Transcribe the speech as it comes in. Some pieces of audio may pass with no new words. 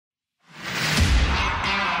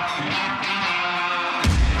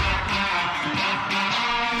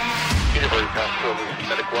Service,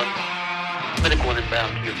 Medic 1. Medic 1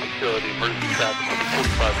 inbound to your facility. Emergency traffic with a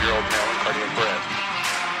 45-year-old male in cardiac arrest.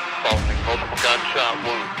 Following multiple gunshot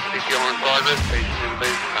wounds. CPR in progress. Patient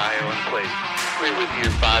intubated. IO in place. We're with you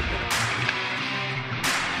in 5 minutes.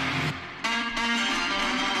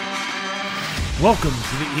 Welcome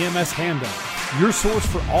to the EMS Handoff, your source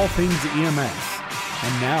for all things EMS.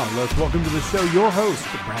 And now, let's welcome to the show your hosts,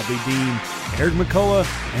 Bradley Dean, Eric McCullough,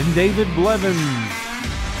 and David Blevins.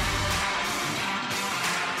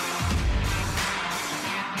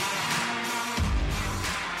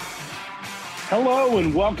 Hello,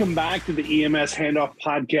 and welcome back to the EMS Handoff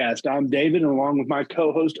Podcast. I'm David, and along with my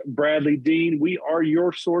co-host, Bradley Dean, we are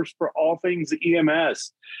your source for all things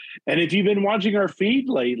EMS. And if you've been watching our feed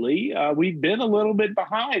lately, we've been a little bit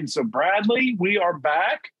behind. So, Bradley, we are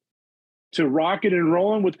back to rocking and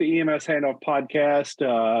rolling with the EMS Handoff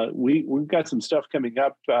Podcast. We've got some stuff coming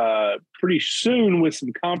up pretty soon with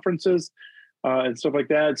some conferences and stuff like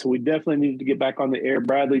that. So we definitely need to get back on the air.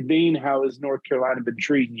 Bradley Dean, how has North Carolina been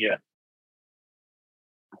treating you?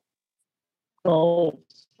 Oh,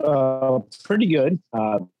 pretty good.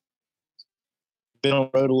 Been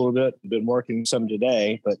on the road a little bit, been working some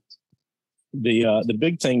today, but the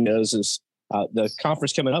big thing is the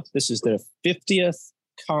conference coming up. This is the 50th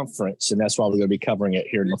conference, and that's why we're going to be covering it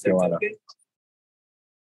here in North Carolina.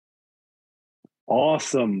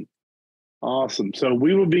 Awesome. So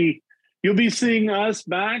you'll be seeing us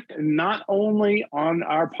back not only on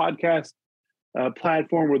our podcast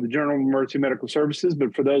platform with the Journal of Emergency Medical Services,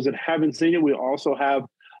 but for those that haven't seen it, we also have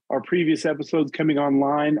our previous episodes coming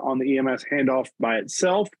online on the EMS Handoff by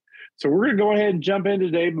itself. So we're going to go ahead and jump in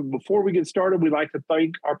today. But before we get started, we'd like to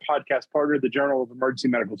thank our podcast partner, the Journal of Emergency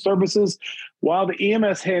Medical Services. While the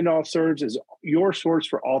EMS Handoff serves as your source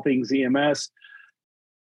for all things EMS,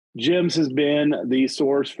 JEMS has been the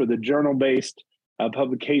source for the journal-based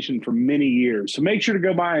publication for many years. So make sure to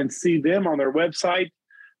go by and see them on their website.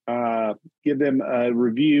 Give them a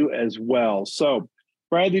review as well. So,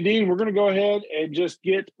 Bradley Dean, we're going to go ahead and just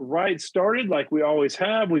get right started like we always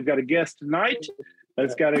have. We've got a guest tonight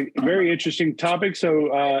that's got a very interesting topic.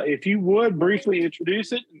 So if you would briefly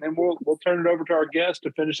introduce it, and then we'll turn it over to our guest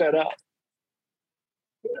to finish that up.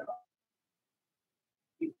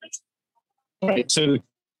 All right, so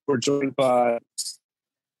we're joined by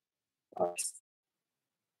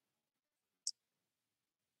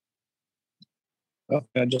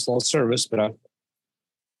I just lost service, but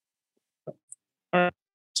we're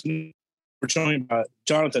joined by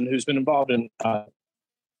Jonathan, who's been involved in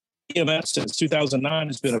EMS since 2009,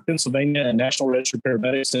 has been a Pennsylvania and National Registered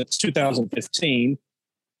Paramedic since 2015.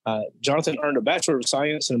 Jonathan earned a Bachelor of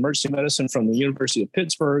Science in Emergency Medicine from the University of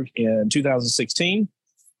Pittsburgh in 2016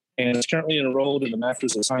 and is currently enrolled in the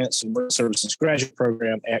Master's of Science in Emergency Services graduate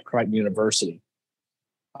program at Crichton University.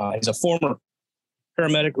 He's a former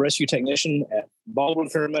paramedic rescue technician at Baldwin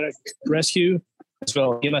Paramedic Rescue, as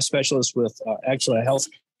well as EMS specialist with Axilla Health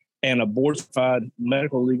and a board-certified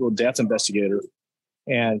medical legal death investigator.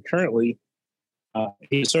 And currently,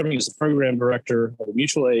 he is serving as the program director of the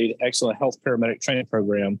Mutual Aid Axilla Health Paramedic Training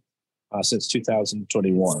Program since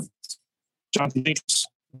 2021. Jonathan, thanks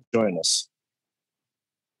for joining us.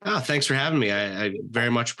 Thanks for having me. I very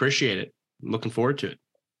much appreciate it. I'm looking forward to it.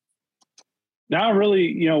 Now,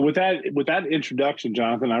 really, with that introduction,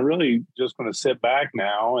 Jonathan, I really just going to sit back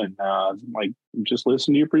now and just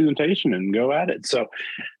listen to your presentation and go at it. So,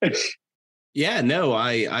 yeah, no,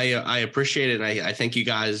 I appreciate it. I thank you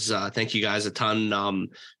guys. Thank you guys a ton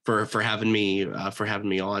for having me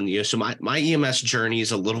on. So my EMS journey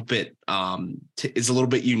is a little bit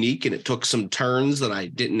unique, and it took some turns that I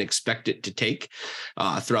didn't expect it to take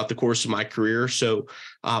throughout the course of my career. So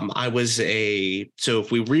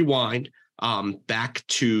if we rewind. Back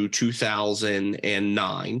to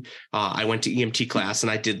 2009, I went to EMT class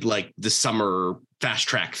and I did like the summer fast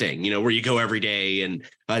track thing, where you go every day and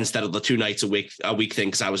instead of the 2 nights a week thing,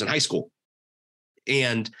 because I was in high school.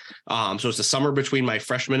 And so it's the summer between my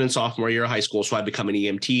freshman and sophomore year of high school. So I become an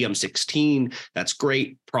EMT. I'm 16. That's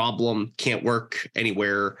great. Problem, can't work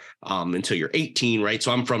anywhere until you're 18, right?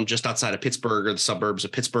 So I'm from just outside of Pittsburgh or the suburbs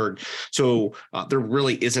of Pittsburgh. So there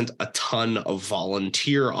really isn't a ton of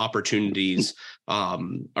volunteer opportunities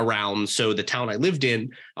around. So the town I lived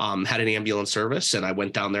in had an ambulance service, and I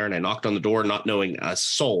went down there and I knocked on the door, not knowing a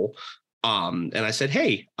soul. And I said,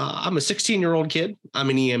 hey, I'm a 16-year-old kid.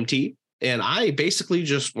 I'm an EMT. And I basically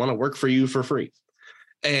just want to work for you for free.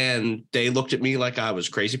 And they looked at me like I was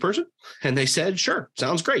a crazy person. And they said, sure,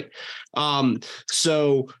 sounds great.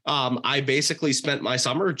 So I basically spent my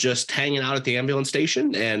summer just hanging out at the ambulance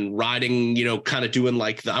station and riding, kind of doing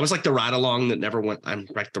I was like the ride along that never went. I'm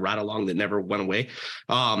like the ride along that never went away.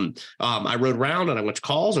 I rode around and I went to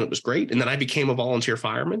calls and it was great. And then I became a volunteer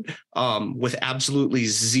fireman with absolutely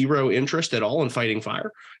zero interest at all in fighting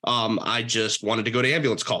fire. I just wanted to go to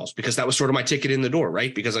ambulance calls because that was sort of my ticket in the door,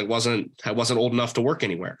 right? Because I wasn't old enough to work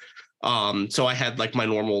anywhere. So I had like my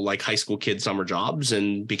normal high school kid summer jobs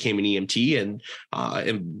and became an EMT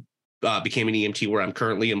and became an EMT where I'm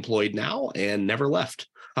currently employed now and never left.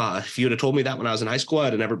 If you would have told me that when I was in high school,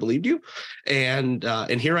 I'd have never believed you. And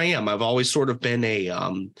here I am. I've always sort of been a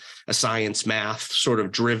science, math sort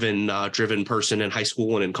of driven person in high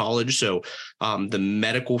school and in college. So the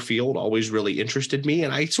medical field always really interested me.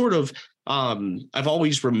 And I sort of I've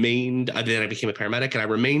always remained. Then I became a paramedic, and I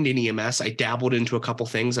remained in EMS. I dabbled into a couple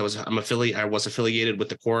things. I was affiliated with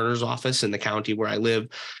the coroner's office in the county where I live.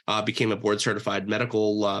 Became a board certified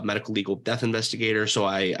medical legal death investigator. So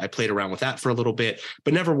I played around with that for a little bit,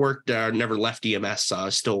 but never left EMS.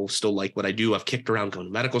 Still like what I do. I've kicked around going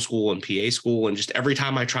to medical school and PA school, and just every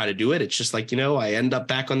time I try to do it, it's just I end up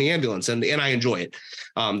back on the ambulance, and I enjoy it.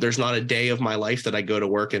 There's not a day of my life that I go to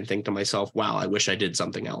work and think to myself, wow, I wish I did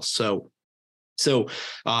something else.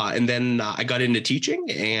 And then I got into teaching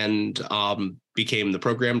and became the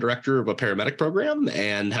program director of a paramedic program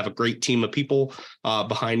and have a great team of people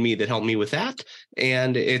behind me that help me with that.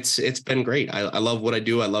 And it's been great. I love what I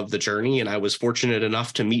do. I love the journey. And I was fortunate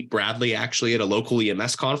enough to meet Bradley actually at a local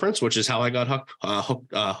EMS conference, which is how I got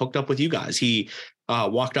hooked up with you guys. He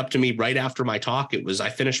walked up to me right after my talk. I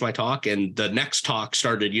finished my talk and the next talk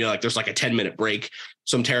started, there's like a 10-minute break.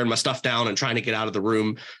 So I'm tearing my stuff down and trying to get out of the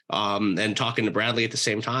room and talking to Bradley at the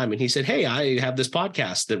same time. And he said, hey, I have this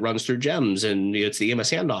podcast that runs through GEMS and it's the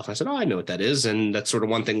EMS Handoff. I said, oh, I know what that is. And that's sort of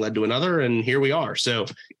one thing led to another. And here we are. So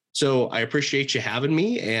I appreciate you having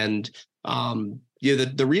me. And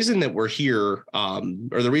the reason that we're here,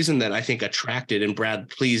 or the reason that I think attracted, and Brad,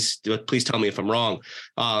 please tell me if I'm wrong,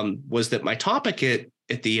 was that my topic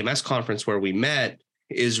at the EMS conference where we met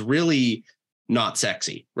is really not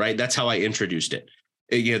sexy, right? That's how I introduced it.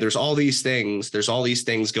 There's all these things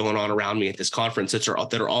going on around me at this conference that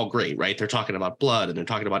are all great, right? They're talking about blood and they're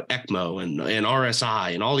talking about ECMO and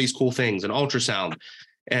RSI and all these cool things and ultrasound.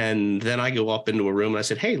 And then I go up into a room and I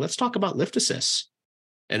said, hey, let's talk about lift assist.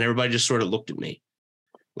 And everybody just sort of looked at me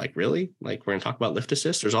like, really? Like, we're going to talk about lift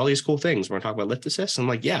assist? There's all these cool things. We're going to talk about lift assist. I'm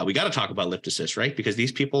like, yeah, we got to talk about lift assist, right? Because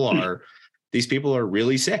these people are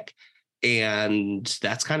really sick. And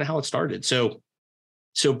that's kind of how it started. So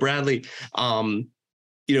Bradley,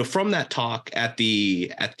 from that talk I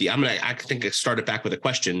think I started back with a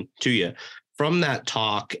question to you. From that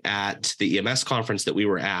talk at the EMS conference that we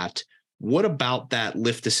were at, what about that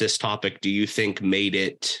lift assist topic do you think made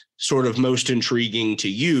it sort of most intriguing to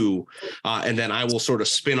you? And then I will sort of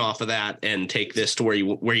spin off of that and take this to where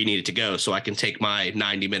you need it to go, so I can take my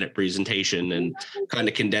 90-minute presentation and kind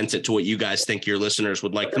of condense it to what you guys think your listeners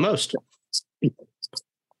would like the most.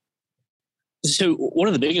 So one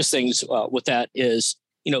of the biggest things with that is,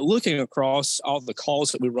 looking across all the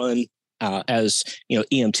calls that we run as,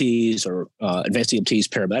 EMTs or advanced EMTs,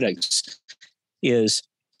 paramedics, is,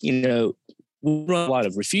 we run a lot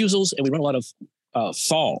of refusals and we run a lot of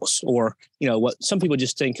falls, or, what some people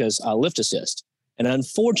just think as lift assist. And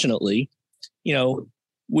unfortunately,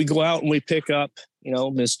 we go out and we pick up,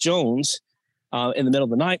 Miss Jones in the middle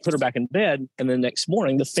of the night, put her back in bed. And the next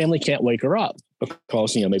morning, the family can't wake her up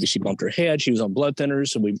because, maybe she bumped her head. She was on blood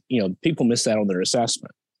thinners. And people miss that on their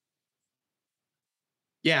assessment.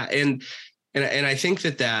 Yeah. And I think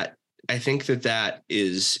that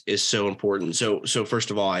is so important. So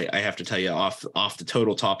first of all, I have to tell you off the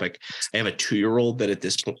total topic, I have a 2-year-old that at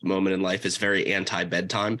this moment in life is very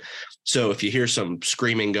anti-bedtime. So if you hear some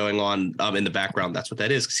screaming going on in the background, that's what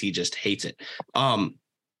that is, because he just hates it.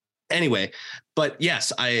 Anyway, but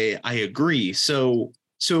yes, I agree. So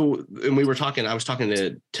and I was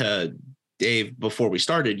talking to Dave before we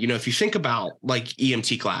started, if you think about like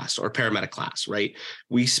EMT class or paramedic class, right?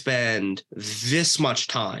 We spend this much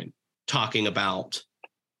time talking about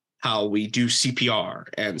how we do CPR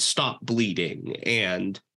and stop bleeding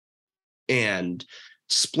and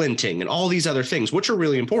splinting and all these other things, which are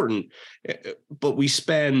really important, but we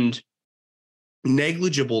spend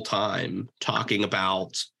negligible time talking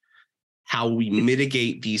about how we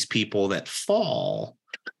mitigate these people that fall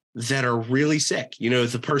that are really sick.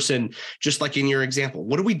 The person, just like in your example,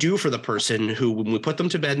 what do we do for the person who, when we put them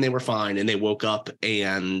to bed and they were fine and they woke up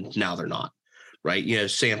and now they're not, right?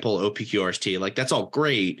 Sample OPQRST, like that's all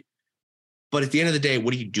great. But at the end of the day,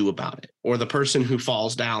 what do you do about it? Or the person who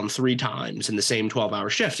falls down 3 times in the same 12-hour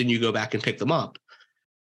shift and you go back and pick them up.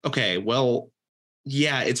 Okay, well,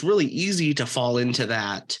 yeah, it's really easy to fall into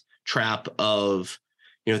that trap of,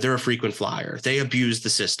 they're a frequent flyer. They abuse the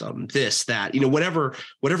system, this, that, whatever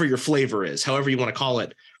your flavor is, however you want to call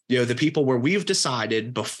it, the people where we've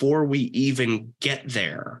decided before we even get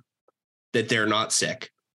there that they're not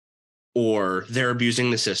sick or they're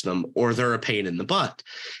abusing the system or they're a pain in the butt.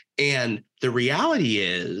 And the reality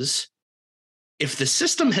is, if the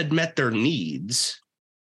system had met their needs,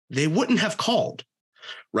 they wouldn't have called,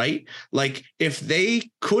 right? Like if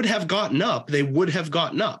they could have gotten up, they would have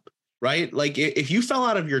gotten up, right? Like if you fell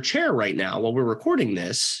out of your chair right now while we're recording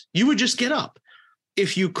this, you would just get up.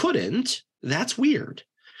 If you couldn't, that's weird,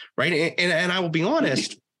 right? And I will be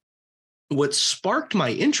honest, what sparked my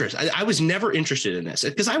interest, I was never interested in this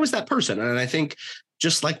because I was that person. And I think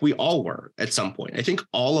just like we all were at some point, I think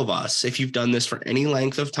all of us, if you've done this for any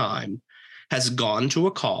length of time, has gone to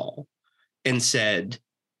a call and said,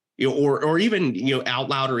 or even, out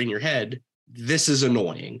loud or in your head, this is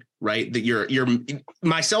annoying, right? That you're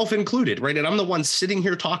myself included, right? And I'm the one sitting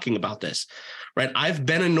here talking about this, right? I've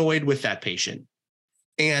been annoyed with that patient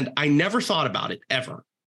and I never thought about it ever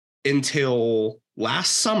until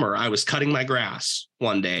last summer. I was cutting my grass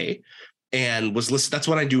one day and was listening. That's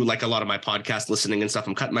when I do like a lot of my podcast listening and stuff.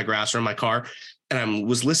 I'm cutting my grass or in my car and I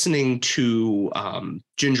was listening to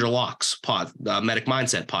Ginger Locke's Medic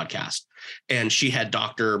Mindset podcast. And she had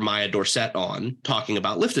Dr. Maya Dorset on talking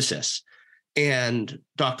about lift assists. And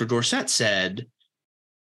Dr. Dorset said,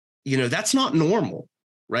 that's not normal,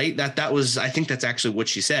 right? That was, I think that's actually what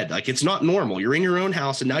she said. Like, it's not normal. You're in your own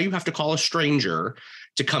house and now you have to call a stranger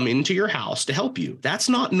to come into your house to help you. That's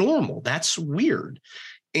not normal. That's weird.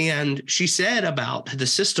 And she said about the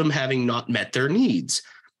system having not met their needs.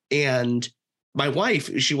 And my wife,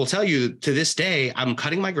 she will tell you to this day, I'm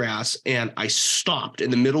cutting my grass and I stopped in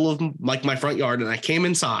the middle of like my front yard and I came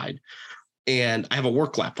inside and I have a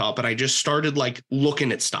work laptop and I just started like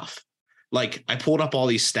looking at stuff. Like I pulled up all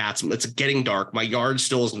these stats. It's getting dark. My yard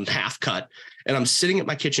still isn't half cut. And I'm sitting at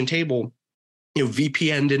my kitchen table,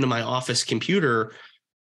 VPN'd into my office computer,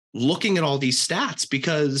 looking at all these stats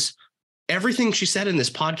because everything she said in this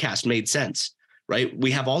podcast made sense, right?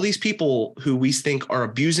 We have all these people who we think are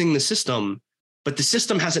abusing the system, but the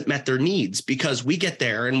system hasn't met their needs because we get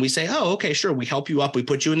there and we say, oh, okay, sure. We help you up. We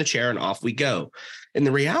put you in the chair and off we go. And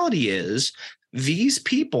the reality is these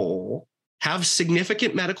people have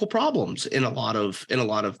significant medical problems in a lot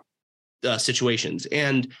of situations.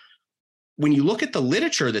 And when you look at the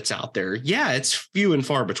literature that's out there, yeah, it's few and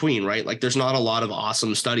far between, right? Like there's not a lot of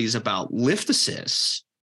awesome studies about lift assists,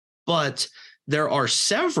 but there are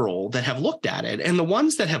several that have looked at it. And the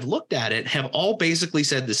ones that have looked at it have all basically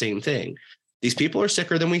said the same thing. These people are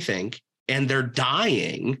sicker than we think, and they're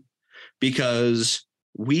dying because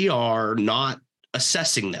we are not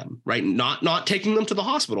assessing them, right? Not taking them to the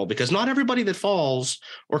hospital, because not everybody that falls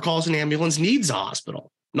or calls an ambulance needs a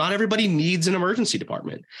hospital. Not everybody needs an emergency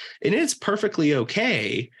department. And it's perfectly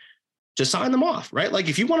okay to sign them off, right? Like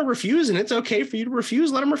if you want to refuse and it's okay for you to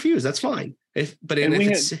refuse, let them refuse. That's fine.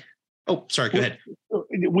 Sorry, go ahead.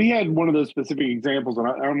 We had one of those specific examples, and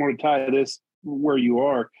I want to tie this where you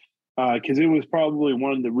are, because it was probably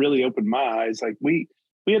one that really opened my eyes. Like we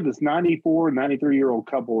had this 94, 93-year-old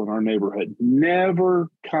couple in our neighborhood, never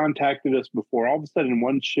contacted us before. All of a sudden, in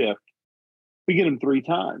one shift, we get them 3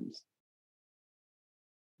 times.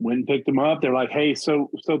 Went and picked them up. They're like, hey, so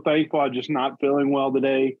thankful. I'm just not feeling well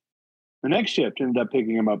today. The next shift ended up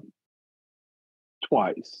picking them up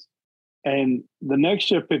twice. And the next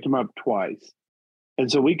shift picked them up twice.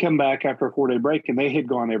 And so we come back after a 4-day break and they had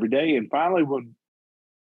gone every day. And finally, when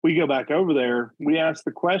we go back over there, we ask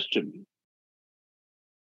the question,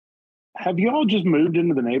 have you all just moved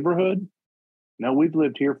into the neighborhood? No, we've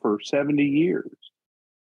lived here for 70 years.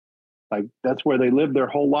 Like that's where they lived their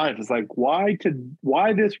whole life. It's like, why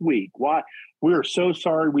this week? Why? We're so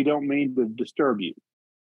sorry. We don't mean to disturb you.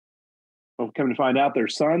 Well, come to find out their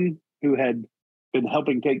son, who had been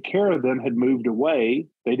helping take care of them, had moved away.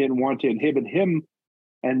 They didn't want to inhibit him,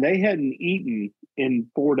 and they hadn't eaten in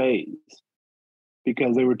 4 days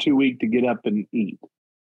because they were too weak to get up and eat.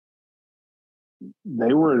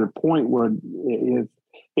 They were at a point where if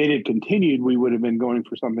it had continued, we would have been going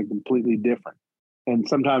for something completely different. And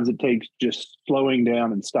sometimes it takes just slowing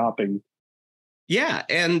down and stopping. Yeah.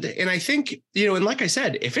 And I think, and like I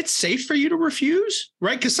said, if it's safe for you to refuse,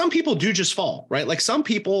 right? Because some people do just fall, right? Like some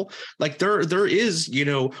people, like there is,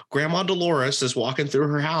 Grandma Dolores is walking through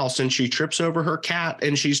her house and she trips over her cat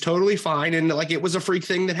and she's totally fine. And like, it was a freak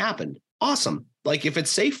thing that happened. Awesome. Like if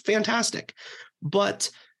it's safe, fantastic.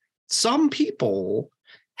 But some people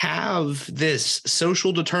have this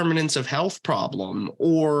social determinants of health problem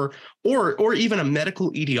or even a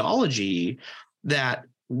medical etiology that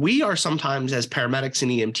we are sometimes, as paramedics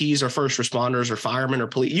and EMTs or first responders or firemen or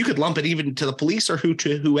police, you could lump it even to the police or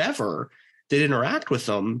to whoever that interact with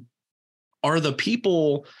them, are the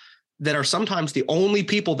people that are sometimes the only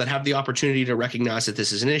people that have the opportunity to recognize that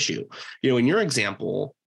this is an issue. You know, in your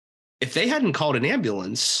example, if they hadn't called an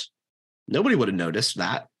ambulance, nobody would have noticed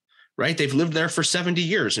that, right? They've lived there for 70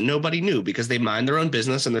 years and nobody knew because they mind their own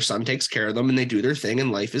business and their son takes care of them and they do their thing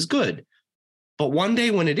and life is good. But one day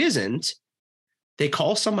when it isn't, they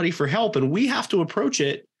call somebody for help, and we have to approach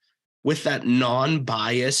it with that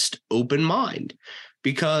non-biased, open mind.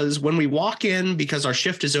 Because when we walk in, because our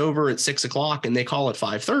shift is over at 6 o'clock and they call at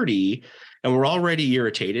 5:30, and we're already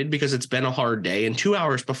irritated because it's been a hard day, and 2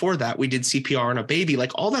 hours before that, we did CPR on a baby,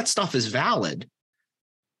 like all that stuff is valid.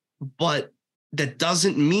 But that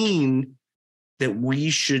doesn't mean that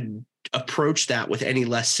we should approach that with any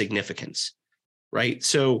less significance, right?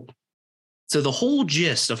 So the whole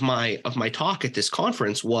gist of my talk at this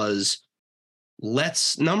conference was,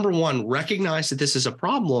 let's, number one, recognize that this is a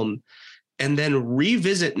problem, and then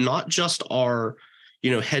revisit not just our,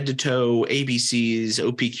 head to toe ABCs,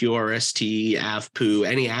 OPQRST, AVPU,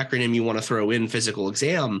 any acronym you want to throw in, physical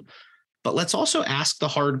exam, but let's also ask the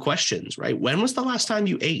hard questions, right? When was the last time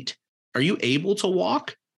you ate? Are you able to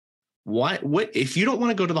walk? What if you don't want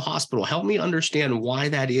to go to the hospital, help me understand why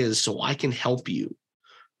that is so I can help you,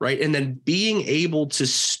 right? And then being able to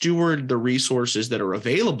steward the resources that are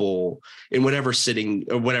available in whatever setting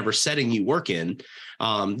you work in.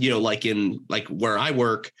 Like where I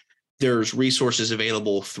work, there's resources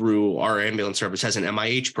available through our ambulance service has an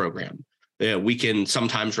MIH program. We can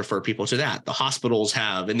sometimes refer people to that. The hospitals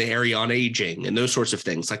have in the area on aging and those sorts of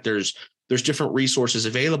things. Like there's different resources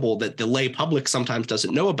available that the lay public sometimes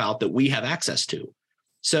doesn't know about that we have access to.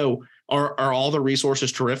 So are all the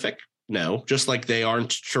resources terrific? No, just like they aren't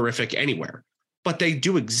terrific anywhere, but they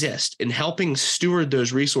do exist, and helping steward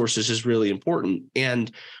those resources is really important.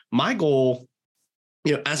 And my goal,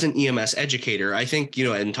 as an EMS educator, I think,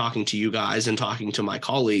 and talking to you guys and talking to my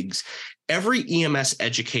colleagues, every EMS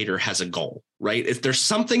educator has a goal, right? If there's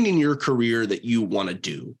something in your career that you want to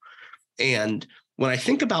do, and when I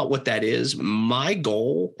think about what that is, my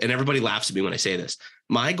goal, and everybody laughs at me when I say this,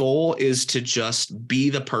 my goal is to just be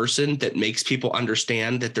the person that makes people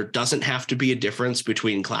understand that there doesn't have to be a difference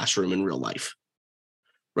between classroom and real life,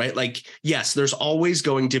 right? Like, yes, there's always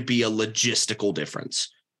going to be a logistical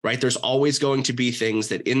difference, right? There's always going to be things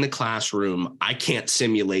that in the classroom I can't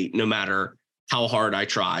simulate no matter how hard I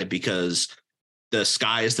try, because the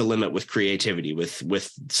sky is the limit with creativity,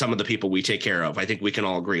 with some of the people we take care of. I think we can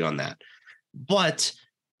all agree on that. But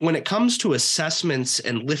when it comes to assessments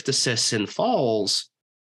and lift assists and falls,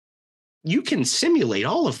 you can simulate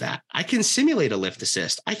all of that. I can simulate a lift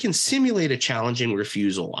assist. I can simulate a challenging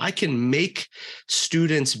refusal. I can make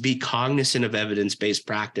students be cognizant of evidence-based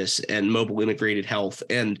practice and mobile integrated health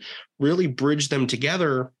and really bridge them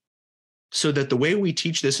together so that the way we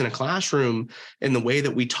teach this in a classroom and the way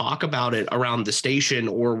that we talk about it around the station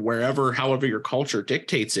or wherever, however your culture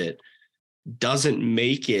dictates it, doesn't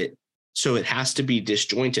make it so it has to be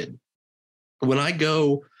disjointed. When I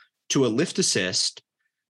go to a lift assist,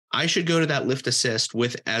 I should go to that lift assist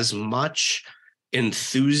with as much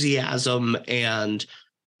enthusiasm and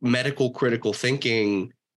medical critical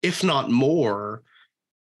thinking, if not more,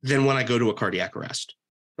 than when I go to a cardiac arrest,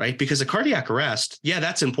 right? Because a cardiac arrest, yeah,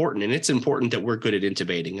 that's important. And it's important that we're good at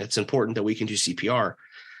intubating. It's important that we can do CPR.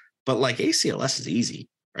 But like ACLS is easy,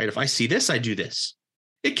 right? If I see this, I do this.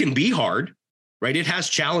 It can be hard, right? It has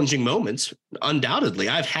challenging moments. Undoubtedly,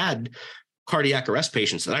 I've had cardiac arrest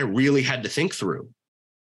patients that I really had to think through.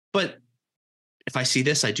 But if I see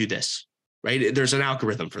this, I do this, right? There's an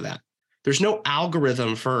algorithm for that. There's no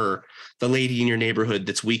algorithm for the lady in your neighborhood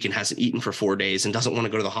that's weak and hasn't eaten for 4 days and doesn't want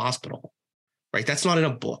to go to the hospital, right? That's not in a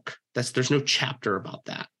book. There's no chapter about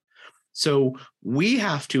that. So we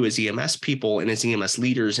have to, as EMS people and as EMS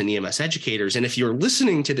leaders and EMS educators, and if you're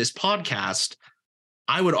listening to this podcast,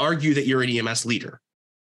 I would argue that you're an EMS leader,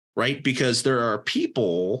 right? Because there are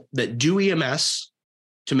people that do EMS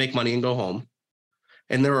to make money and go home.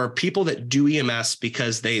 And there are people that do EMS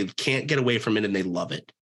because they can't get away from it and they love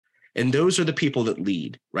it. And those are the people that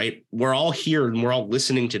lead, right? We're all here and we're all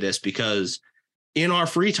listening to this because in our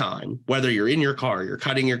free time, whether you're in your car, you're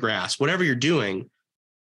cutting your grass, whatever you're doing,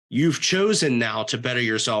 you've chosen now to better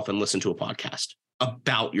yourself and listen to a podcast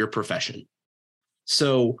about your profession.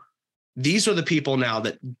 So these are the people now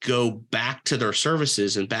that go back to their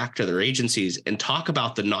services and back to their agencies and talk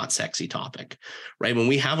about the not sexy topic, right? When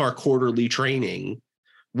we have our quarterly training,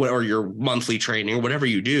 or your monthly training or whatever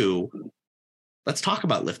you do, let's talk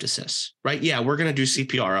about lift assist, right? Yeah, we're going to do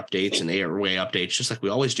CPR updates and airway updates just like we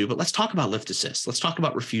always do, but let's talk about lift assist. Let's talk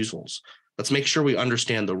about refusals. Let's make sure we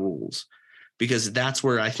understand the rules, because that's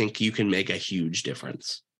where I think you can make a huge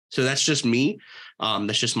difference. So that's just me.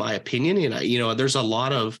 That's just my opinion. And, there's a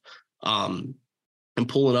lot of, I'm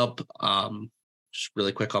pulling up just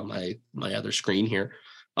really quick on my other screen here,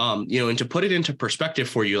 and to put it into perspective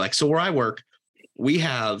for you, like, so where I work, we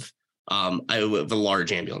have, I have a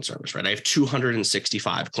large ambulance service, right? I have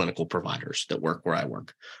 265 clinical providers that work where I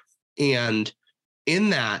work. And in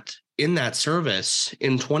that service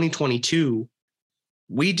in 2022,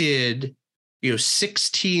 we did,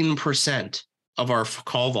 16% of our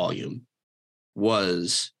call volume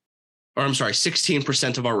was, or I'm sorry,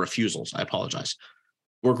 16% of our refusals, I apologize,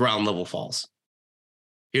 were ground level falls.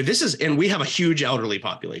 And we have a huge elderly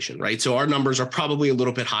population, right? So our numbers are probably a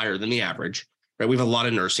little bit higher than the average, right? We have a lot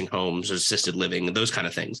of nursing homes, assisted living, and those kind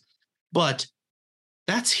of things. But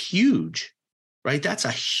that's huge, right? That's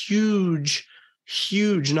a huge,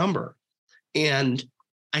 huge number. And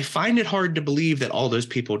I find it hard to believe that all those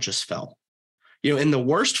people just fell. And the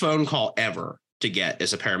worst phone call ever to get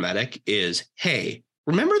as a paramedic is, hey,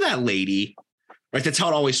 remember that lady, right? That's how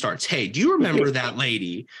it always starts. Hey, do you remember that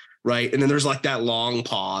lady? Right. And then there's like that long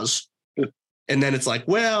pause. And then it's like,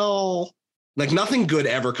 well, like nothing good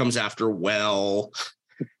ever comes after. Well,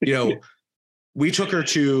 we took her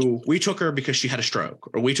because she had a stroke,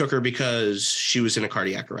 or we took her because she was in a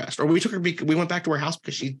cardiac arrest, or we went back to her house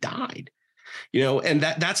because she died, and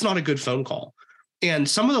that's not a good phone call. And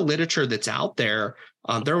some of the literature that's out there,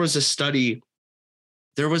 there was a study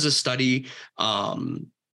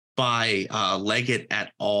by Leggett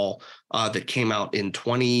et al. That came out in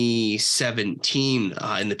 2017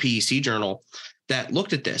 in the PEC journal that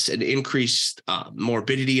looked at this and increased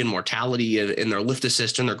morbidity and mortality in their lift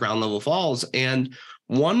assist and their ground level falls. And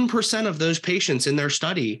 1% of those patients in their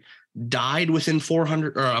study died within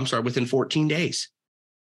 14 days.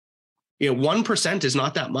 1% is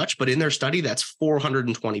not that much, but in their study, that's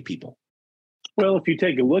 420 people. Well, if you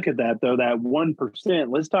take a look at that, though, that 1%,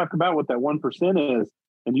 let's talk about what that 1% is.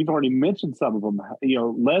 And you've already mentioned some of them.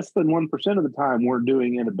 Less than 1% of the time we're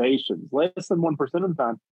doing intubations. Less than 1% of the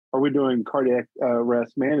time are we doing cardiac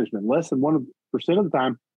arrest management. Less than 1% of the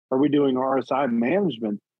time are we doing RSI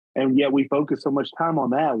management. And yet we focus so much time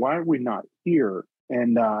on that. Why are we not here?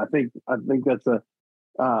 And I think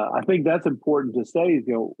that's important to say.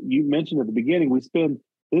 You mentioned at the beginning, we spend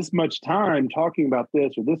this much time talking about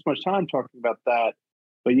this or this much time talking about that,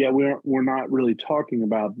 but yet we're not really talking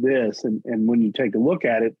about this. And when you take a look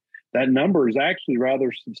at it, that number is actually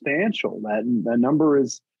rather substantial. That number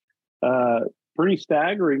is pretty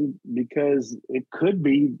staggering, because it could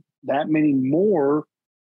be that many more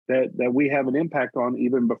that we have an impact on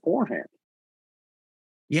even beforehand.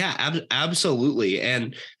 Yeah, absolutely.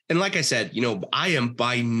 And like I said, I am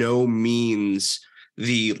by no means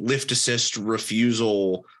the lift assist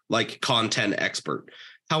refusal like content expert.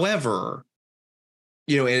 However,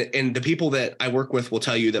 and the people that I work with will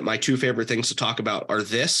tell you that my two favorite things to talk about are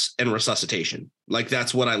this and resuscitation. Like,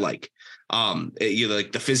 that's what I like.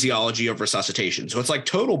 Like the physiology of resuscitation. So it's like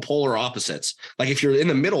total polar opposites. Like if you're in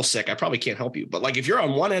the middle sick, I probably can't help you. But like if you're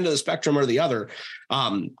on one end of the spectrum or the other,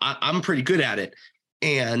 I'm pretty good at it.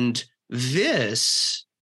 And this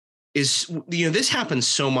is, this happens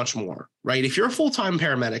so much more, right? If you're a full-time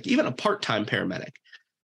paramedic, even a part-time paramedic,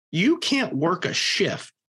 you can't work a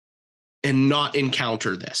shift and not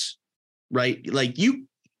encounter this, right? Like you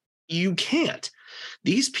can't.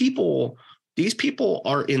 These people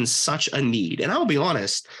are in such a need. And I'll be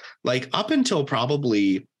honest, like up until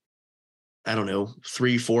probably, I don't know,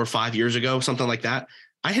 3, 4, 5 years ago, something like that,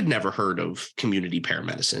 I had never heard of community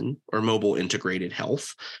paramedicine or mobile integrated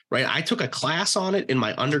health, right? I took a class on it in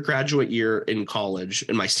my undergraduate year in college,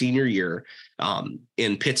 in my senior year,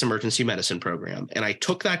 in Pitt's emergency medicine program. And I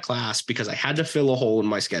took that class because I had to fill a hole in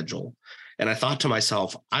my schedule. And I thought to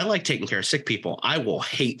myself, I like taking care of sick people. I will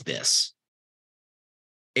hate this.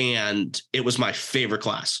 And it was my favorite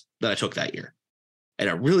class that I took that year. And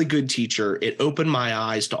a really good teacher. It opened my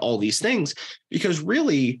eyes to all these things, because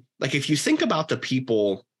really, like if you think about the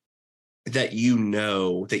people that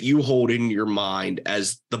that you hold in your mind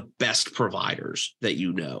as the best providers that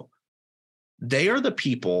they are the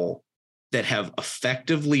people that have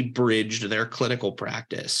effectively bridged their clinical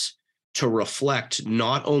practice to reflect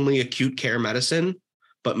not only acute care medicine,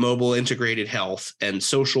 but mobile integrated health and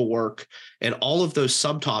social work and all of those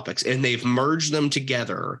subtopics. And they've merged them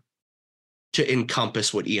together to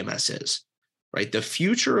encompass what EMS is, right? The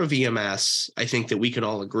future of EMS, I think that we can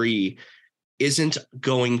all agree, isn't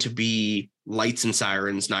going to be lights and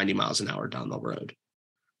sirens 90 miles an hour down the road,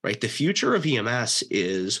 right? The future of EMS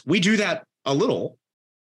is we do that a little.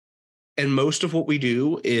 And most of what we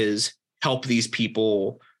do is help these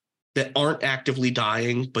people that aren't actively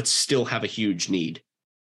dying, but still have a huge need.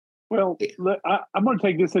 Well, I'm going to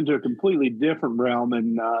take this into a completely different realm.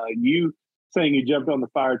 And you saying you jumped on the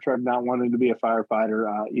fire truck not wanting to be a firefighter,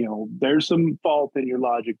 there's some fault in your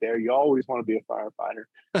logic there. You always want to be a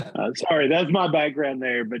firefighter. Sorry, that's my background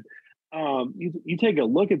there. But you take a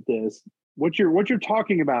look at this. What you're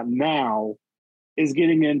talking about now is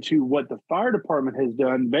getting into what the fire department has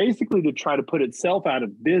done basically to try to put itself out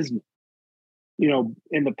of business. In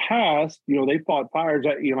the past, they fought fires.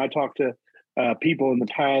 I talked to people in the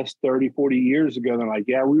past 30, 40 years ago. They're like,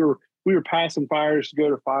 yeah, we were passing fires to go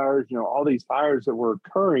to fires, all these fires that were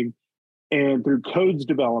occurring. And through codes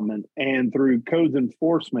development and through codes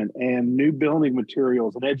enforcement and new building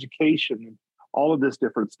materials and education, and all of this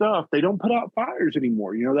different stuff, they don't put out fires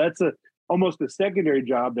anymore. That's almost a secondary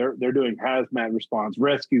job. They're doing hazmat response,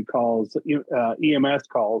 rescue calls, EMS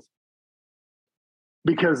calls,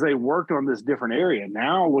 because they worked on this different area.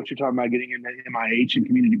 Now, what you're talking about getting into MIH and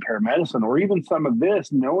community paramedicine, or even some of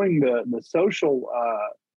this, knowing the social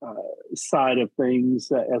side of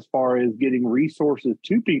things as far as getting resources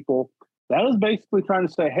to people, that is basically trying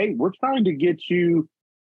to say, hey, we're trying to get you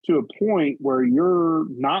to a point where you're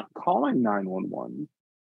not calling 911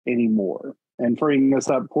 anymore, and freeing us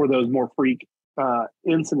up for those more freak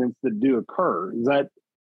incidents that do occur.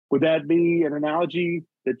 Would that be an analogy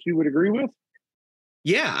that you would agree with?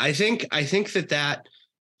 Yeah, I think that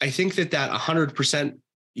 100%,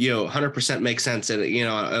 100% makes sense. And, and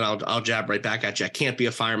I'll jab right back at you. I can't be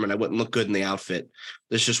a fireman. I wouldn't look good in the outfit.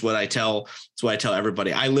 That's just what I tell. It's what I tell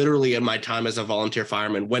everybody. I literally, in my time as a volunteer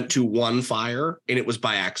fireman, went to one fire, and it was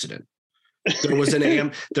by accident. There was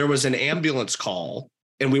an ambulance call,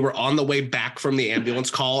 and we were on the way back from the ambulance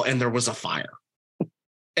call, and there was a fire.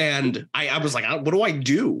 And I was like, what do I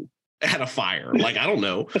do at a fire? Like, I don't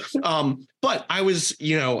know. But I was,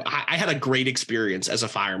 I had a great experience as a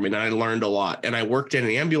fireman, and I learned a lot. And I worked in an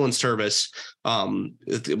ambulance service.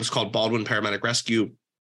 It was called Baldwin Paramedic Rescue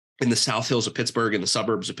in the South Hills of Pittsburgh, in the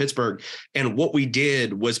suburbs of Pittsburgh. And what we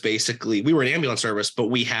did was basically, we were an ambulance service, but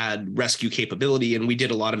we had rescue capability, and we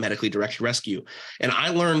did a lot of medically directed rescue. And I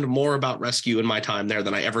learned more about rescue in my time there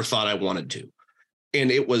than I ever thought I wanted to. And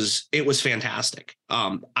it was fantastic.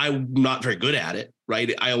 I'm not very good at it,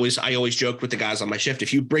 right? I always joked with the guys on my shift,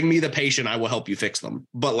 if you bring me the patient, I will help you fix them.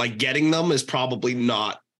 But like getting them is probably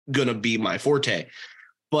not going to be my forte.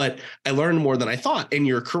 But I learned more than I thought. And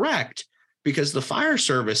you're correct, because the fire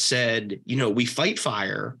service said, we fight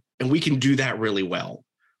fire and we can do that really well.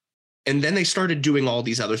 And then they started doing all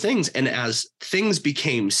these other things. And as things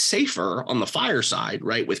became safer on the fire side,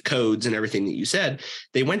 right, with codes and everything that you said,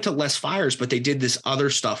 they went to less fires, but they did this other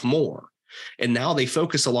stuff more. And now they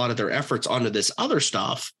focus a lot of their efforts onto this other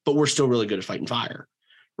stuff, but we're still really good at fighting fire,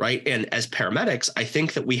 right? And as paramedics, I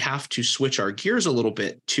think that we have to switch our gears a little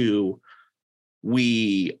bit to,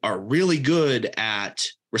 we are really good at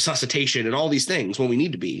resuscitation and all these things when we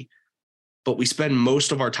need to be, but we spend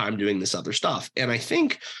most of our time doing this other stuff. And I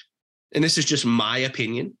think, and this is just my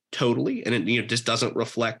opinion totally, and it just doesn't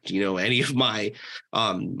reflect, any of my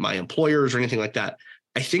my employers or anything like that.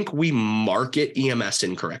 I think we market EMS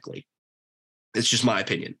incorrectly. It's just my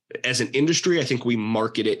opinion. As an industry, I think we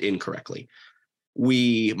market it incorrectly.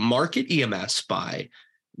 We market EMS by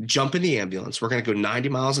jump in the ambulance. We're going to go 90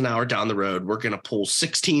 miles an hour down the road. We're going to pull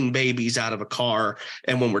 16 babies out of a car.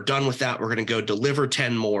 And when we're done with that, we're going to go deliver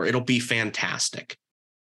 10 more. It'll be fantastic.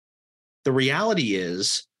 The reality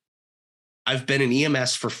is, I've been in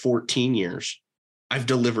EMS for 14 years. I've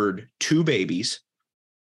delivered two babies,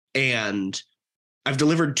 and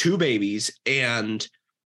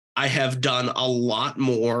I have done a lot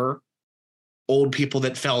more old people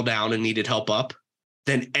that fell down and needed help up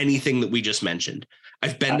than anything that we just mentioned.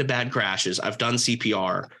 I've been to bad crashes. I've done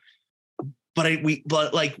CPR, but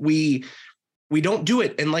we don't do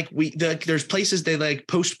it. And there's places they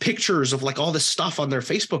post pictures of all this stuff on their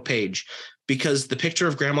Facebook page, because the picture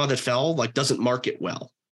of grandma that fell doesn't market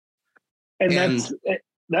well. And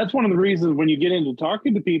that's one of the reasons when you get into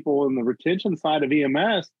talking to people in the retention side of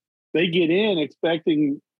EMS, they get in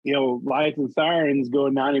expecting, lights and sirens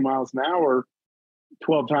going 90 miles an hour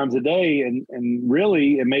 12 times a day. And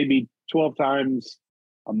really it may be 12 times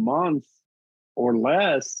a month or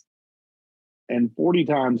less, and 40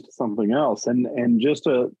 times to something else. And just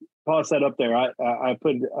to toss that up there, I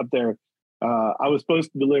put it up there. I was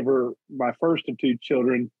supposed to deliver my first of two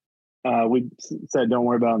children. We said don't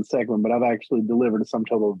worry about it in the second one, but I've actually delivered a sum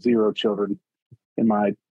total of 0 children in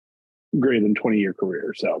my greater than 20-year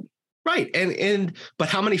career. So Right. But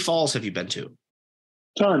how many falls have you been to?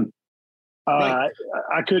 Ton. Right.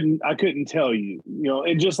 I couldn't tell you,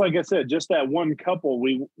 and just like I said, just that one couple,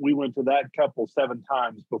 we went to that couple 7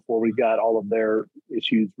 times before we got all of their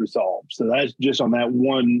issues resolved. So that's just on that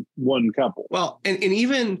one couple. Well, and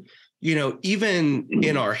even, even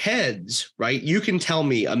in our heads, right, you can tell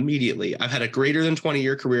me immediately, I've had a greater than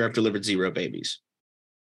 20-year career. I've delivered 0 babies.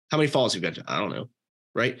 How many falls have you been to? I don't know.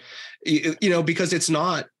 Right. Because it's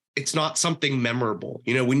not something memorable.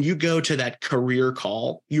 When you go to that career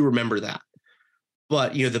call, you remember that.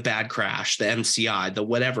 But, the bad crash, the MCI, the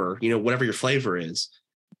whatever, whatever your flavor is.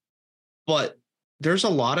 But there's a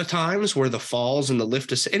lot of times where the falls and the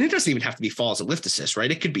lift assist, and it doesn't even have to be falls and lift assist, right?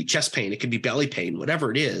 It could be chest pain. It could be belly pain, whatever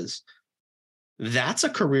it is. That's a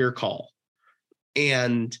career call.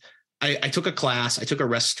 And I took a class. I took a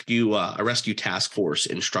rescue task force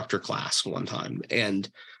instructor class one time. And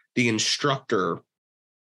the instructor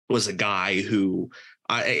was a guy who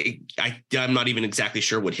I'm not even exactly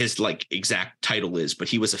sure what his exact title is, but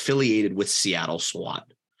he was affiliated with Seattle SWAT,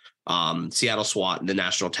 the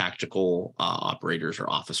National Tactical Operators or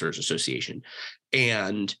Officers Association.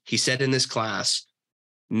 And he said in this class,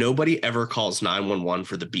 nobody ever calls 911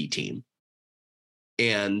 for the B team.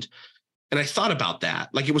 And I thought about that.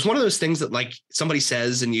 It was one of those things that somebody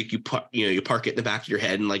says and you park it in the back of your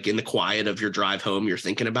head and in the quiet of your drive home, you're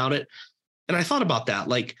thinking about it. And I thought about that.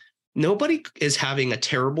 Nobody is having a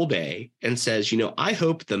terrible day and says, I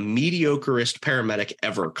hope the mediocrest paramedic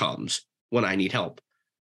ever comes when I need help,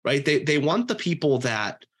 right? They want the people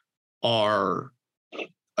that are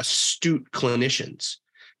astute clinicians.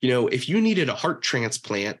 If you needed a heart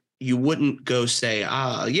transplant, you wouldn't go say,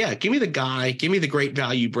 give me the Great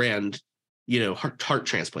Value brand, heart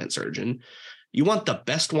transplant surgeon. You want the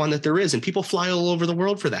best one that there is. And people fly all over the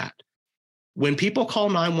world for that. When people call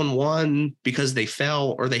 911 because they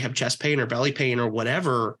fell or they have chest pain or belly pain or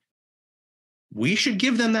whatever, we should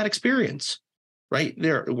give them that experience, right?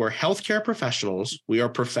 We're healthcare professionals. We are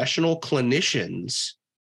professional clinicians,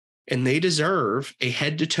 and they deserve a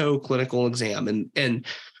head-to-toe clinical exam. And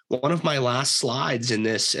one of my last slides in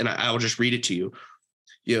this, and I'll just read it to you,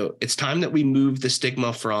 it's time that we move the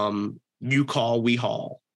stigma from you call, we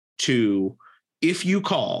haul to if you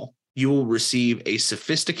call, you will receive a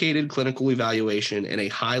sophisticated clinical evaluation and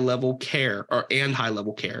high-level care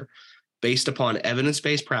based upon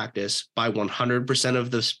evidence-based practice by 100%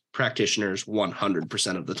 of the practitioners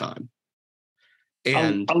 100% of the time.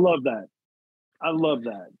 And I love that.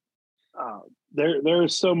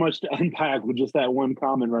 There's so much to unpack with just that one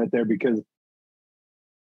comment right there, because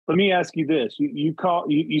let me ask you this. You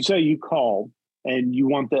say you call and you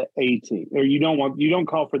want the A team, or you don't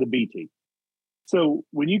call for the B team. So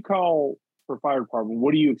when you call for fire department,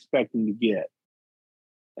 what are you expecting to get?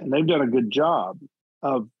 And they've done a good job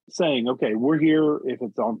of saying, okay, we're here if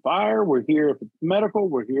it's on fire, we're here if it's medical,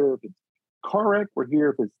 we're here if it's car wreck, we're here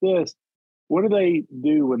if it's this. What do they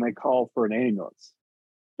do when they call for an ambulance?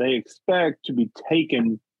 They expect to be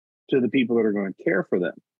taken to the people that are going to care for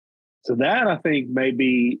them. So that, I think, may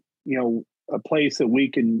be, a place that we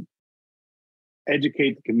can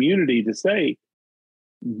educate the community to say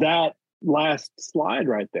that last slide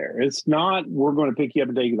right there. It's not, we're going to pick you up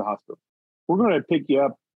and take you to the hospital. We're going to pick you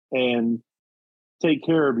up and take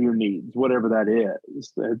care of your needs, whatever that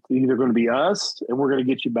is. It's either going to be us, and we're going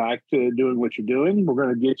to get you back to doing what you're doing. We're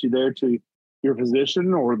going to get you there to your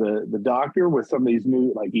physician or the doctor with some of these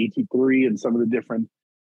new, like ET3 and some of the different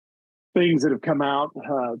things that have come out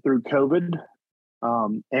through COVID.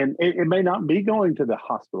 And it may not be going to the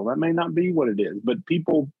hospital. That may not be what it is. But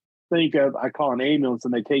people think of, I call an ambulance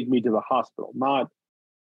and they take me to the hospital, not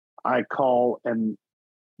I call and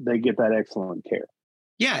they get that excellent care.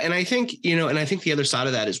 Yeah. And I think, the other side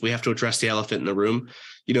of that is we have to address the elephant in the room.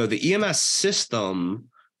 The EMS system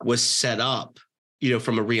was set up,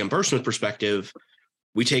 from a reimbursement perspective.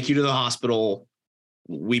 We take you to the hospital,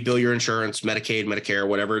 we bill your insurance, Medicaid, Medicare,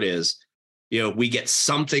 whatever it is. We get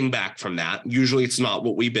something back from that. Usually it's not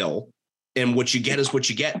what we bill. And what you get is what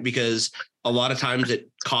you get, because a lot of times it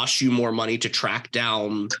costs you more money to track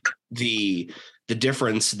down the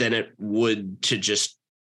difference than it would to just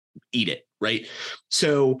eat it, right?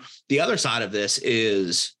 So the other side of this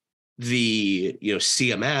is the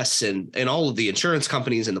CMS and all of the insurance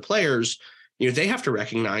companies and the players. They have to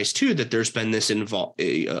recognize too that there's been this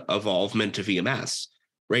evolvement of EMS,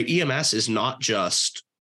 right? EMS is not just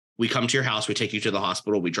we come to your house, we take you to the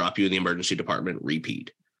hospital, we drop you in the emergency department,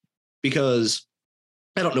 repeat. Because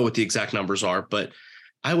I don't know what the exact numbers are, but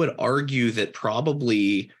I would argue that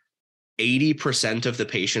probably 80% of the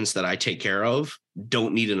patients that I take care of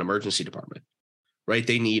don't need an emergency department, right?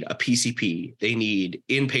 They need a PCP. They need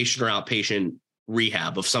inpatient or outpatient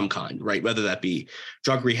rehab of some kind, right? Whether that be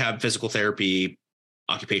drug rehab, physical therapy,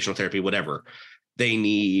 occupational therapy, whatever. They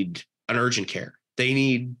need an urgent care. They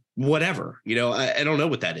need whatever, I don't know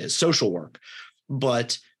what that is, social work.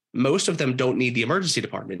 But most of them don't need the emergency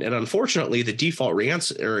department. And unfortunately, the default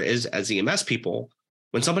answer is, as EMS people,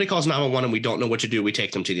 when somebody calls 911 and we don't know what to do, we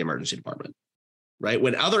take them to the emergency department, right?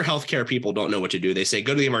 When other healthcare people don't know what to do, they say,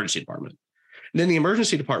 go to the emergency department. And then the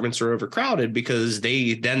emergency departments are overcrowded because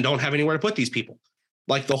they then don't have anywhere to put these people.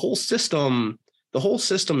 Like the whole system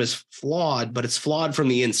is flawed, but it's flawed from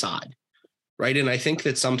the inside, right? And I think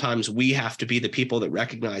that sometimes we have to be the people that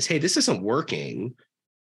recognize, hey, this isn't working.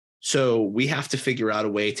 So we have to figure out a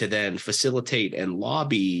way to then facilitate and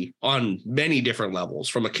lobby on many different levels,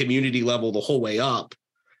 from a community level the whole way up,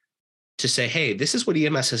 to say, hey, this is what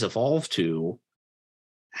EMS has evolved to.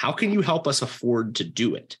 How can you help us afford to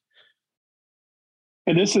do it?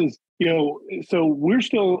 And this is, so we're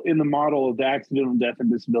still in the model of the accidental death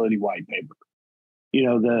and disability white paper.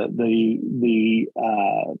 The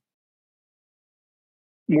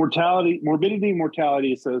morbidity and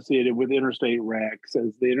mortality associated with interstate wrecks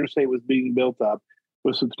as the interstate was being built up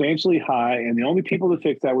was substantially high, and the only people to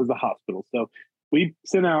fix that was the hospital. So we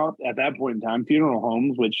sent out at that point in time funeral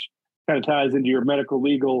homes, which kind of ties into your medical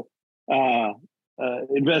legal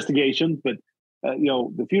investigations. But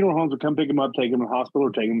the funeral homes would come pick them up, take them to the hospital,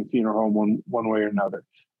 or take them to the funeral home one way or another.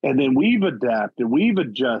 And then we've adapted, we've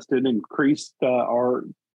adjusted, increased our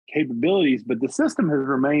capabilities, but the system has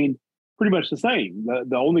remained pretty much the same.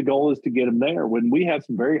 The only goal is to get them there. When we have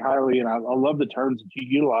some very highly, and I love the terms that you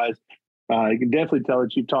utilize, you can definitely tell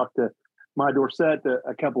that you've talked to my Dorsett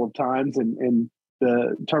a couple of times, and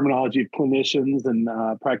the terminology of clinicians and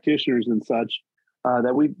practitioners and such,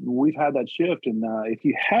 that we've had that shift. And if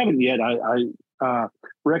you haven't yet, I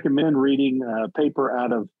recommend reading a paper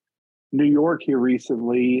out of New York here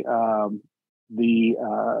recently, the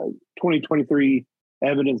 2023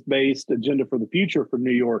 evidence-based agenda for the future for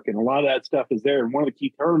New York. And a lot of that stuff is there. And one of the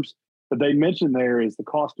key terms that they mentioned there is the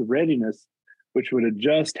cost of readiness, which would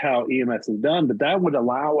adjust how EMS is done. But that would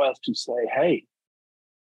allow us to say, hey,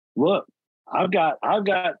 look, I've got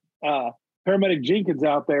paramedic Jenkins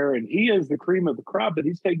out there, and he is the cream of the crop, but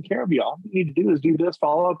he's taking care of you. All you need to do is do this,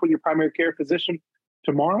 follow up with your primary care physician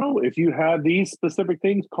tomorrow. If you have these specific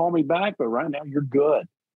things, call me back. But right now, you're good.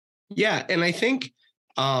 Yeah. And I think,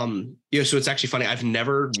 so it's actually funny. I've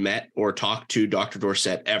never met or talked to Dr.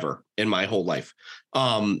 Dorsett ever in my whole life.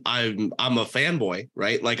 I'm a fanboy,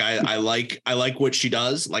 right? Like I like what she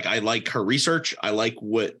does. Like I like her research. I like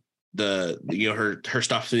what her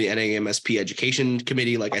stuff through the NAMSP education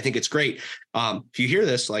committee. Like, I think it's great. If you hear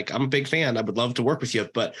this, like, I'm a big fan. I would love to work with you,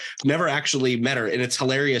 but never actually met her. And it's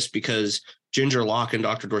hilarious because Ginger Locke and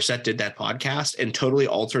Dr. Dorsett did that podcast and totally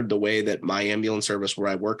altered the way that my ambulance service where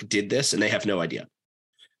I work did this. And they have no idea.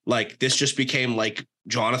 Like, this just became like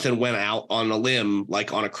Jonathan went out on a limb,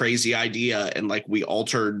 like on a crazy idea. And like, we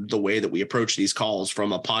altered the way that we approach these calls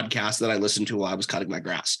from a podcast that I listened to while I was cutting my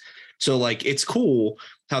grass. So like, it's cool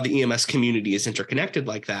how the EMS community is interconnected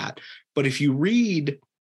like that. But if you read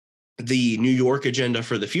the New York agenda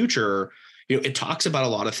for the future, it talks about a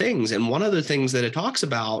lot of things. And one of the things that it talks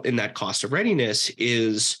about in that cost of readiness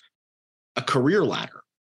is a career ladder,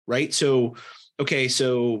 right? So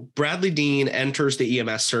Bradley Dean enters the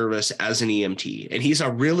EMS service as an EMT, and he's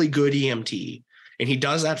a really good EMT. And he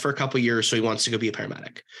does that for a couple of years. So he wants to go be a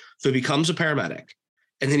paramedic. So he becomes a paramedic.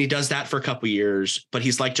 And then he does that for a couple of years, but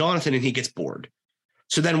he's like Jonathan and he gets bored.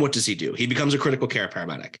 So then what does he do? He becomes a critical care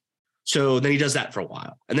paramedic. So then he does that for a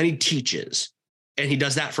while, and then he teaches, and he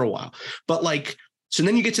does that for a while. But like, so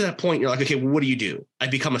then you get to that point, you're like, okay, well, what do? I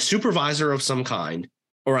become a supervisor of some kind,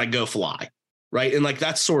 or I go fly, right? And like,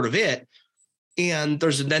 that's sort of it. And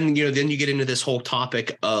then you get into this whole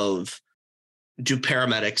topic of, do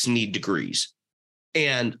paramedics need degrees?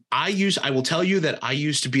 And I will tell you that I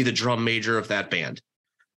used to be the drum major of that band.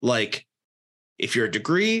 Like, if you're a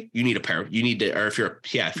degree, you need if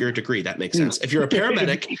you're a degree, that makes sense. If you're a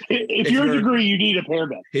paramedic, if you're a degree, you need a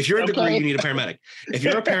paramedic. If you're a degree, you need a paramedic. If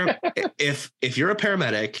you're a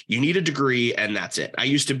paramedic, you need a degree, and that's it. I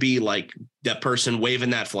used to be like that person waving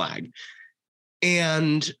that flag.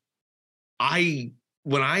 And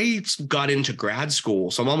when I got into grad school,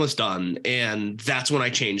 so I'm almost done, and that's when I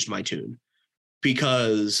changed my tune,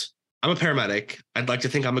 because I'm a paramedic. I'd like to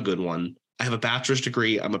think I'm a good one. I have a bachelor's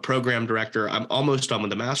degree. I'm a program director. I'm almost done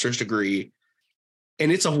with a master's degree,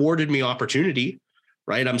 and it's awarded me opportunity,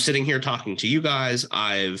 right? I'm sitting here talking to you guys.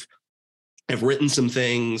 I've written some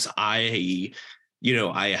things. I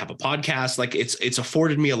have a podcast. Like, it's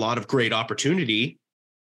afforded me a lot of great opportunity.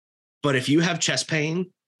 But if you have chest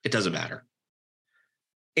pain, it doesn't matter.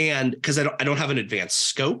 And because I don't have an advanced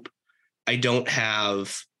scope, I don't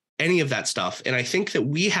have any of that stuff. And I think that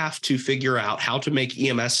we have to figure out how to make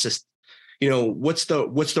EMS, what's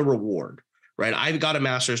the reward, right? I've got a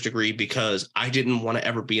master's degree because I didn't want to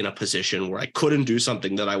ever be in a position where I couldn't do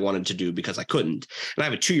something that I wanted to do because I couldn't. And I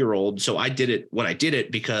have a 2-year-old. So I did it when I did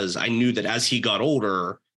it because I knew that as he got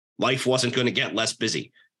older, life wasn't going to get less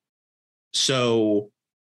busy. So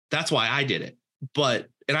that's why I did it.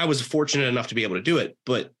 And I was fortunate enough to be able to do it.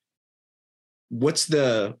 But what's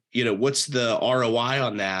the ROI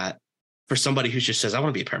on that for somebody who just says, I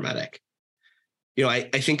want to be a paramedic?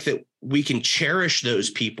 I think that we can cherish those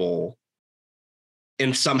people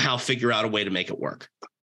and somehow figure out a way to make it work.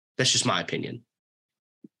 That's just my opinion.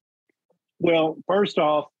 Well, first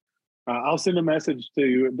off, I'll send a message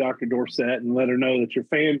to Dr. Dorsett and let her know that you're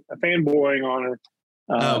fanboying on her.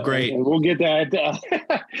 Oh, great! And we'll get that.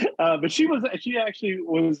 But she actually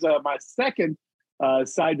was my second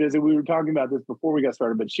site visit. We were talking about this before we got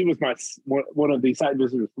started, but she was one of the site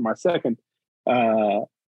visitors for my second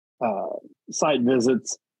site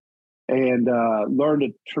visits, and learned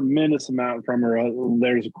a tremendous amount from her.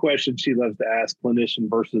 There's a question she loves to ask clinician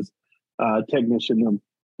versus technician. And,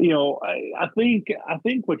 I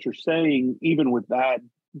think what you're saying, even with that,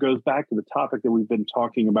 goes back to the topic that we've been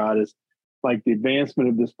talking about, is like the advancement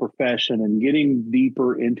of this profession and getting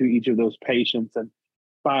deeper into each of those patients. And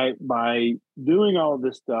by doing all of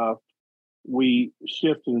this stuff, we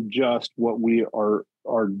shift and adjust what we are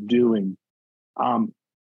doing.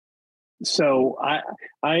 So I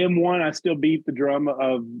am one. I still beat the drum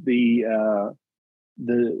of the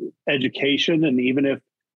education, and even if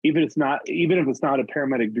it's not a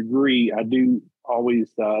paramedic degree, I do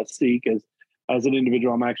always seek as an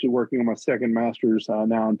individual. I'm actually working on my second master's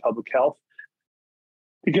now in public health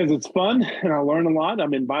because it's fun and I learn a lot.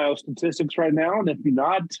 I'm in biostatistics right now, and if you're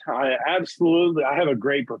not, I have a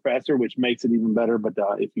great professor, which makes it even better. But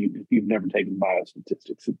if you've never taken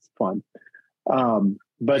biostatistics, it's fun.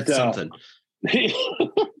 But it's something.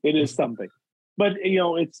 It is something. But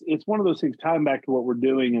it's one of those things. Tying back to what we're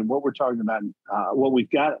doing and what we're talking about, what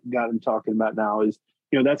we've gotten talking about now is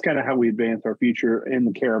that's kind of how we advance our future in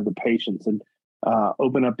the care of the patients and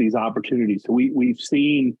open up these opportunities. So we've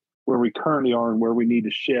seen where we currently are and where we need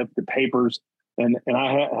to shift the papers. And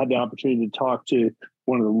I had the opportunity to talk to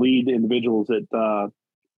one of the lead individuals that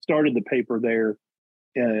started the paper there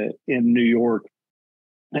in New York.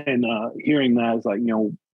 And hearing that is like,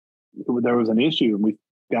 there was an issue, and we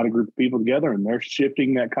got a group of people together, and they're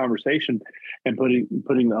shifting that conversation and putting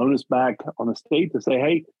the onus back on the state to say,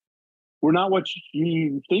 hey, we're not what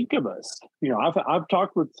you think of us. I've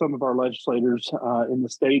talked with some of our legislators in the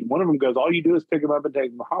state. One of them goes, all you do is pick them up and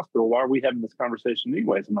take them to the hospital. Why are we having this conversation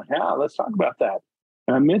anyways? I'm like, yeah, let's talk about that.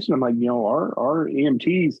 And I mentioned, I'm like, our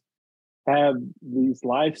EMTs have these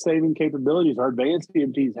life-saving capabilities. Our advanced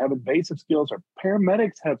EMTs have invasive skills. Our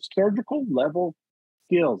paramedics have surgical level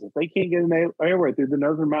skills. If they can't get an airway through the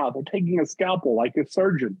nose or mouth, they're taking a scalpel like a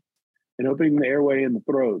surgeon and opening the airway in the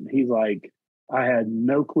throat. And he's like, I had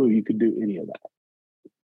no clue you could do any of that.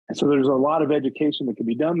 And so there's a lot of education that can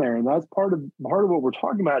be done there. And that's part of what we're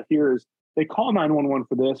talking about here is they call 911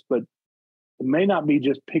 for this, but it may not be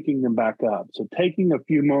just picking them back up. So taking a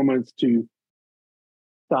few moments to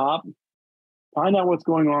stop, find out what's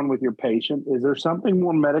going on with your patient. Is there something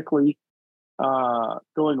more medically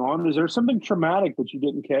going on? Is there something traumatic that you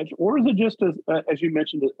didn't catch? Or is it just, as you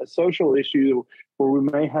mentioned, a social issue where we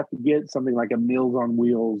may have to get something like a Meals on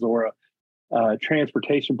Wheels or a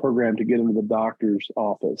transportation program to get into the doctor's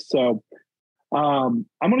office? So I'm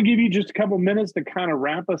going to give you just a couple minutes to kind of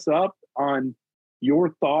wrap us up on your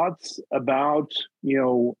thoughts about,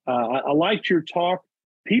 I liked your talk.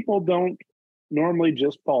 People don't normally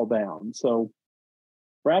just fall down. So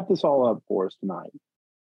wrap this all up for us tonight.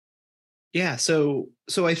 Yeah. So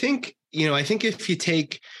I think if you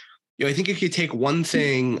take, I think if you take one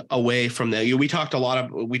thing away from that, we talked a lot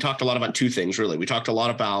about two things, really. We talked a lot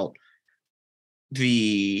about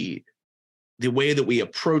the way that we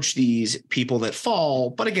approach these people that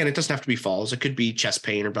fall. But again, it doesn't have to be falls. It could be chest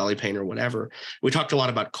pain or belly pain or whatever. We talked a lot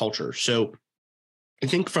about culture. So I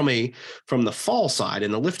think from the fall side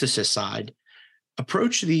and the lift assist side,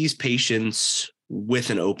 approach these patients with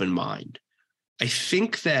an open mind. I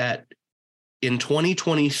think that in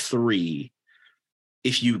 2023,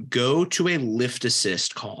 if you go to a lift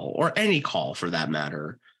assist call or any call for that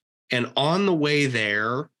matter, and on the way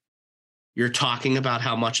there, you're talking about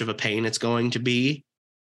how much of a pain it's going to be,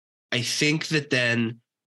 I think that then,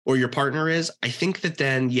 or your partner is, I think that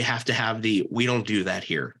then you have to have the, we don't do that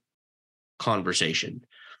here conversation.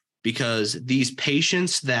 because these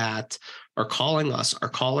patients that are calling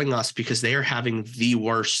us because they are having the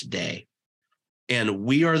worst day. And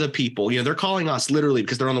we are the people, they're calling us literally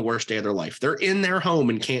because they're on the worst day of their life. They're in their home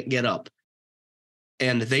and can't get up.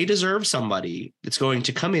 And they deserve somebody that's going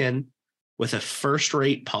to come in with a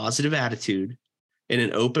first-rate positive attitude and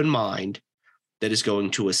an open mind that is going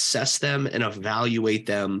to assess them and evaluate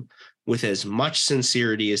them with as much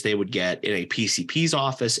sincerity as they would get in a PCP's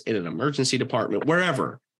office, in an emergency department,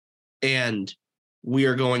 wherever. And we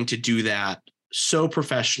are going to do that so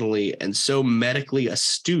professionally and so medically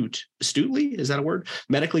astutely, is that a word?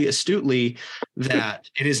 Medically astutely that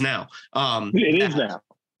it is now. It is now.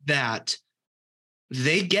 That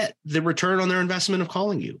they get the return on their investment of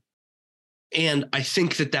calling you. And I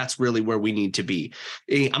think that that's really where we need to be.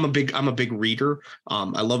 I'm a big reader.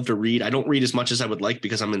 I love to read. I don't read as much as I would like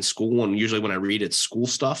because I'm in school, and usually when I read, it's school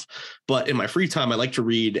stuff. But in my free time, I like to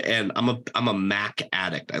read, and I'm a Mac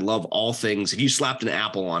addict. I love all things. If you slapped an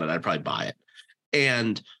Apple on it, I'd probably buy it.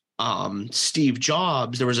 And Steve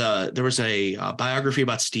Jobs, there was a biography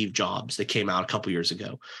about Steve Jobs that came out a couple years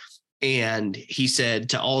ago, and he said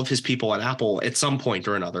to all of his people at Apple, at some point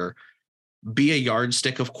or another, be a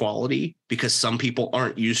yardstick of quality, because some people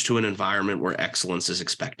aren't used to an environment where excellence is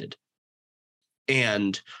expected.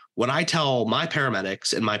 And what I tell my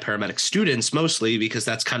paramedics and my paramedic students, mostly because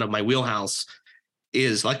that's kind of my wheelhouse,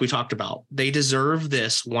 is like we talked about, they deserve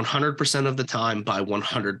this 100% of the time by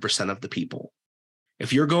 100% of the people.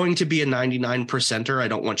 If you're going to be a 99%er, I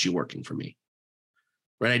don't want you working for me,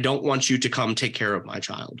 right? I don't want you to come take care of my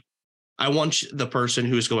child. I want the person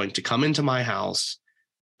who's going to come into my house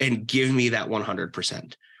and give me that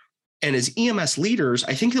 100%. And as EMS leaders,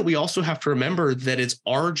 I think that we also have to remember that it's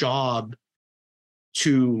our job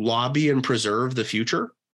to lobby and preserve the future.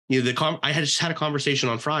 I had just had a conversation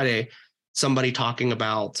on Friday, somebody talking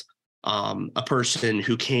about a person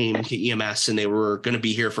who came to EMS and they were going to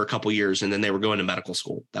be here for a couple of years, and then they were going to medical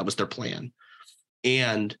school. That was their plan.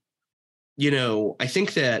 And, I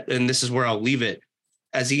think that, and this is where I'll leave it,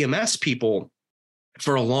 as EMS people,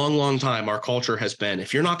 for a long, long time, our culture has been,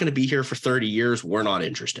 if you're not going to be here for 30 years, we're not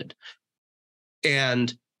interested.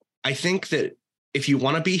 And I think that if you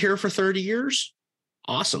want to be here for 30 years,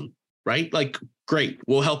 awesome, right? Like, great.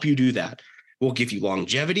 We'll help you do that. We'll give you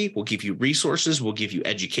longevity. We'll give you resources. We'll give you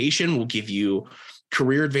education. We'll give you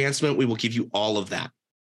career advancement. We will give you all of that.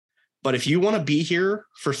 But if you want to be here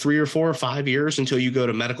for 3 or 4 or 5 years until you go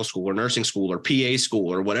to medical school or nursing school or PA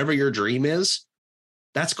school or whatever your dream is,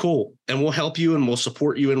 that's cool. And we'll help you and we'll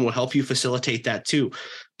support you and we'll help you facilitate that too,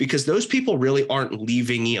 because those people really aren't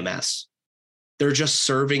leaving EMS. They're just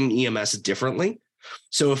serving EMS differently.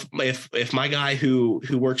 So if my guy who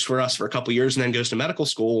works for us for a couple of years and then goes to medical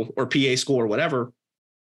school or PA school or whatever,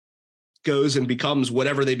 goes and becomes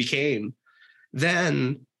whatever they became,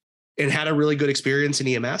 then and had a really good experience in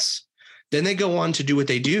EMS, then they go on to do what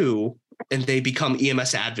they do and they become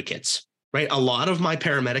EMS advocates, right? A lot of my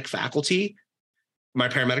paramedic faculty, my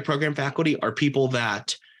paramedic program faculty, are people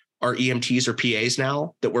that are EMTs or PAs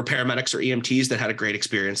now that were paramedics or EMTs that had a great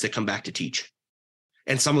experience that come back to teach.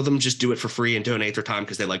 And some of them just do it for free and donate their time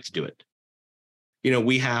because they like to do it.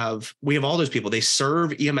 We have all those people. They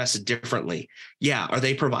serve EMS differently. Yeah. Are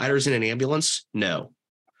they providers in an ambulance? No.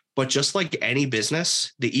 But just like any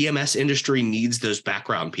business, the EMS industry needs those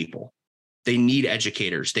background people. They need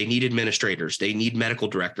educators. They need administrators. They need medical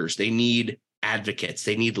directors. They need advocates.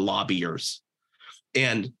 They need lobbyers.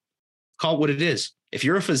 And call it what it is. If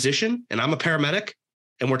you're a physician and I'm a paramedic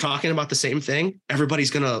and we're talking about the same thing, everybody's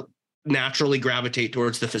going to naturally gravitate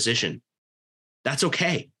towards the physician. That's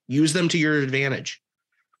okay. Use them to your advantage.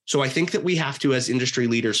 So I think that we have to, as industry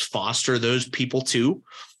leaders, foster those people too.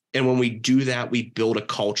 And when we do that, we build a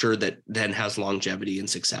culture that then has longevity and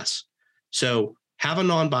success. So have a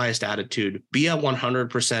non-biased attitude, be a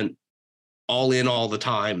 100% all in all the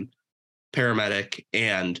time paramedic,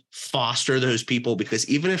 and foster those people, because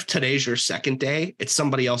even if today's your second day, it's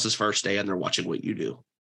somebody else's first day and they're watching what you do.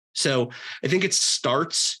 So I think it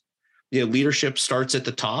starts, leadership starts at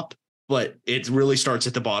the top, but it really starts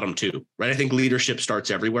at the bottom too, right? I think leadership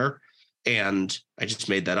starts everywhere, and I just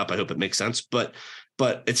made that up. I hope it makes sense, but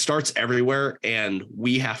it starts everywhere, and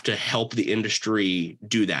we have to help the industry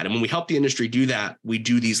do that. And when we help the industry do that, we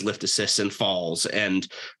do these lift assists and falls and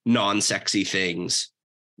non-sexy things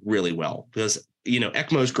really well, because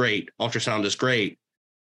ECMO is great, ultrasound is great,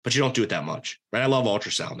 but you don't do it that much, right? I love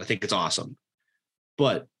ultrasound. I think it's awesome,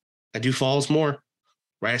 but I do falls more,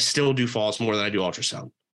 right? I still do falls more than I do ultrasound.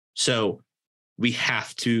 So we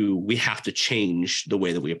have to change the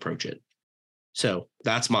way that we approach it. So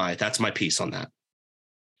that's my piece on that.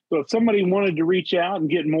 So if somebody wanted to reach out and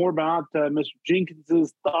get more about Mr.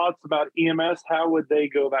 Jenkins's thoughts about EMS, how would they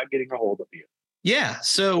go about getting a hold of you? Yeah.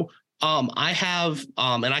 So I have,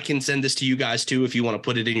 and I can send this to you guys too, if you want to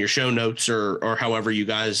put it in your show notes or however you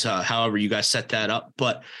guys set that up,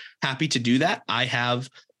 but happy to do that. I have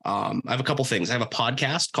a couple things. I have a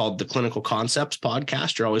podcast called the Clinical Concepts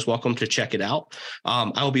Podcast. You're always welcome to check it out.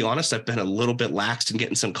 I will be honest, I've been a little bit lax in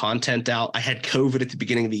getting some content out. I had COVID at the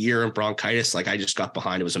beginning of the year and bronchitis. Like I just got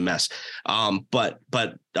behind. It was a mess. But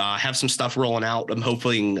I have some stuff rolling out. I'm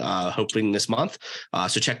hoping this month.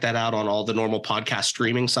 So check that out on all the normal podcast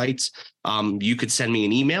streaming sites. You could send me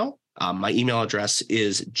an email. My email address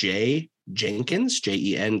is jjenkins,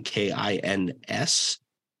 JENKINS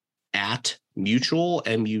at mutual,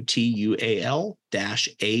 MUTUAL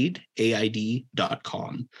 -aid.com.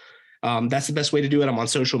 That's the best way to do it. I'm on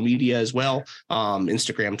social media as well.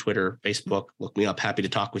 Instagram, Twitter, Facebook. Look me up. Happy to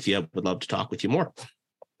talk with you. Would love to talk with you more.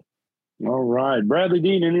 All right. Bradley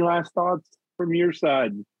Dean, any last thoughts from your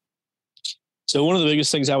side? So one of the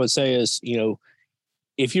biggest things I would say is,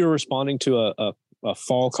 if you're responding to a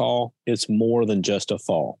fall call, it's more than just a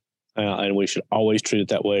fall. And we should always treat it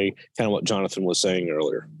that way, kind of what Jonathan was saying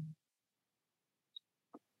earlier.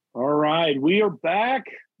 All right. We are back.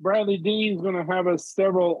 Bradley Dean's going to have us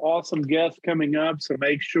several awesome guests coming up, so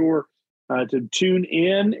make sure to tune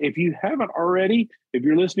in. If you haven't already, if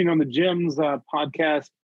you're listening on the GEMS podcast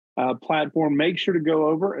platform, make sure to go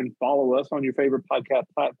over and follow us on your favorite podcast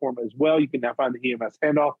platform as well. You can now find the EMS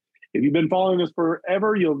Handoff. If you've been following us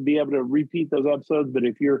forever, you'll be able to repeat those episodes. But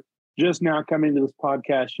if you're just now coming to this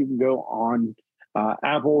podcast, you can go on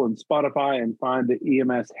Apple and Spotify and find the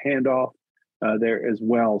EMS Handoff there as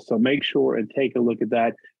well. So make sure and take a look at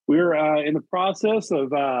that. We're in the process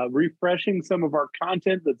of refreshing some of our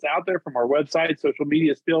content that's out there from our website. Social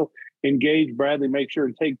media is still engaged. Bradley, make sure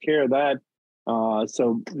and take care of that.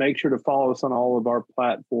 So make sure to follow us on all of our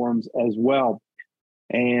platforms as well.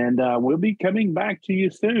 And we'll be coming back to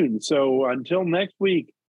you soon. So until next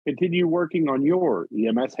week, continue working on your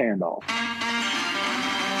EMS Handoff.